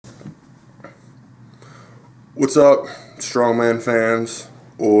What's up, strongman fans,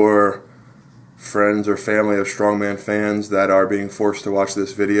 or friends or family of strongman fans that are being forced to watch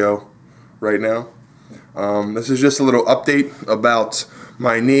this video right now? This is just a little update about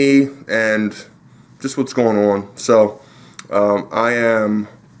my knee and just what's going on. So, I am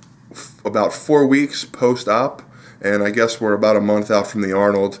about 4 weeks post-op, and I guess we're about a month out from the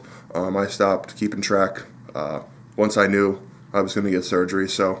Arnold. I stopped keeping track once I knew I was going to get surgery,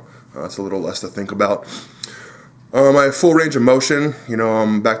 so it's a little less to think about. I have full range of motion.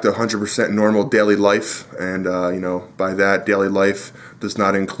 I'm back to 100% normal daily life, and by that, daily life does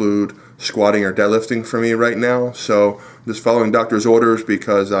not include squatting or deadlifting for me right now. So just following doctor's orders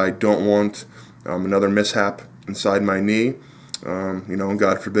because I don't want another mishap inside my knee.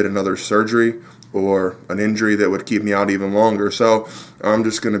 God forbid another surgery or an injury that would keep me out even longer. So I'm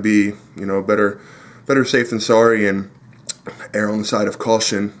just going to be, better safe than sorry and err on the side of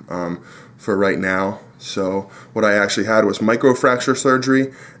caution for right now. So what I actually had was microfracture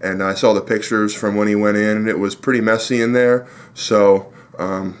surgery, and I saw the pictures from when he went in, and it was pretty messy in there. So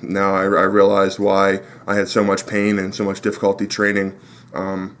now I realized why I had so much pain and so much difficulty training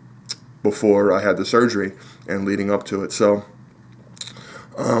before I had the surgery and leading up to it. So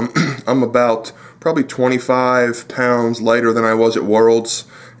I'm about probably 25 pounds lighter than I was at Worlds,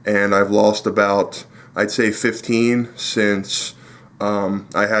 and I've lost about, I'd say, 15 since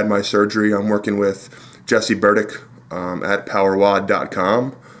I had my surgery. I'm working with Jesse Burdick at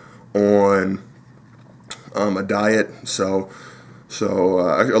powerwad.com on a diet, so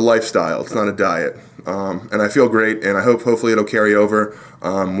a lifestyle. It's not a diet, and I feel great, and I hopefully it'll carry over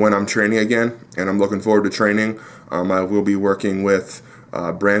when I'm training again, and I'm looking forward to training. I will be working with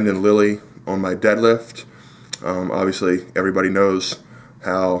Brandon Lilly on my deadlift. Obviously, everybody knows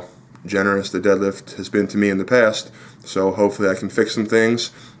how generous the deadlift has been to me in the past, so hopefully I can fix some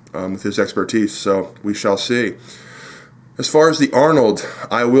things with his expertise, so we shall see. As far as the Arnold,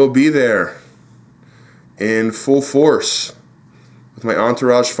 I will be there in full force with my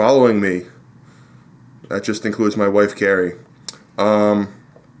entourage following me. That just includes my wife, Carrie. I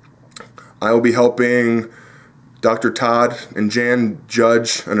will be helping Dr. Todd and Jan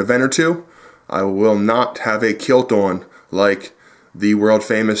judge an event or two. I will not have a kilt on like the world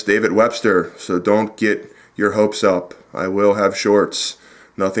famous David Webster, so don't get your hopes up. I will have shorts,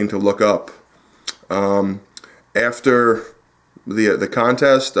 nothing to look up. After the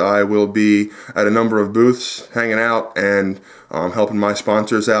contest, I will be at a number of booths hanging out and helping my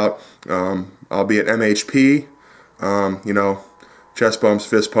sponsors out. I'll be at MHP, chest pumps,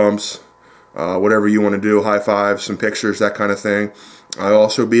 fist pumps, whatever you want to do, high fives, some pictures, that kind of thing. I'll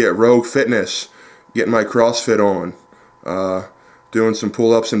also be at Rogue Fitness, getting my CrossFit on, doing some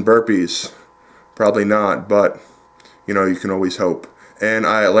pull-ups and burpees. Probably not, but you can always hope. And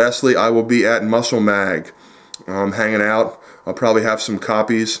lastly, I will be at Muscle Mag, hanging out. I'll probably have some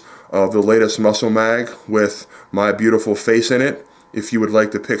copies of the latest Muscle Mag with my beautiful face in it. If you would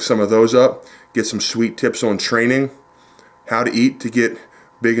like to pick some of those up, get some sweet tips on training, how to eat to get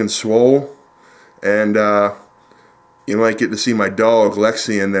big and swole, and you might get to see my dog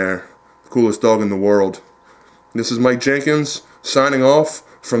Lexi in there, the coolest dog in the world. This is Mike Jenkins signing off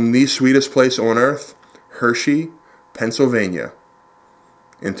from the sweetest place on earth, Hershey, Pennsylvania.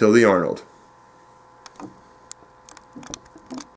 Until the Arnold.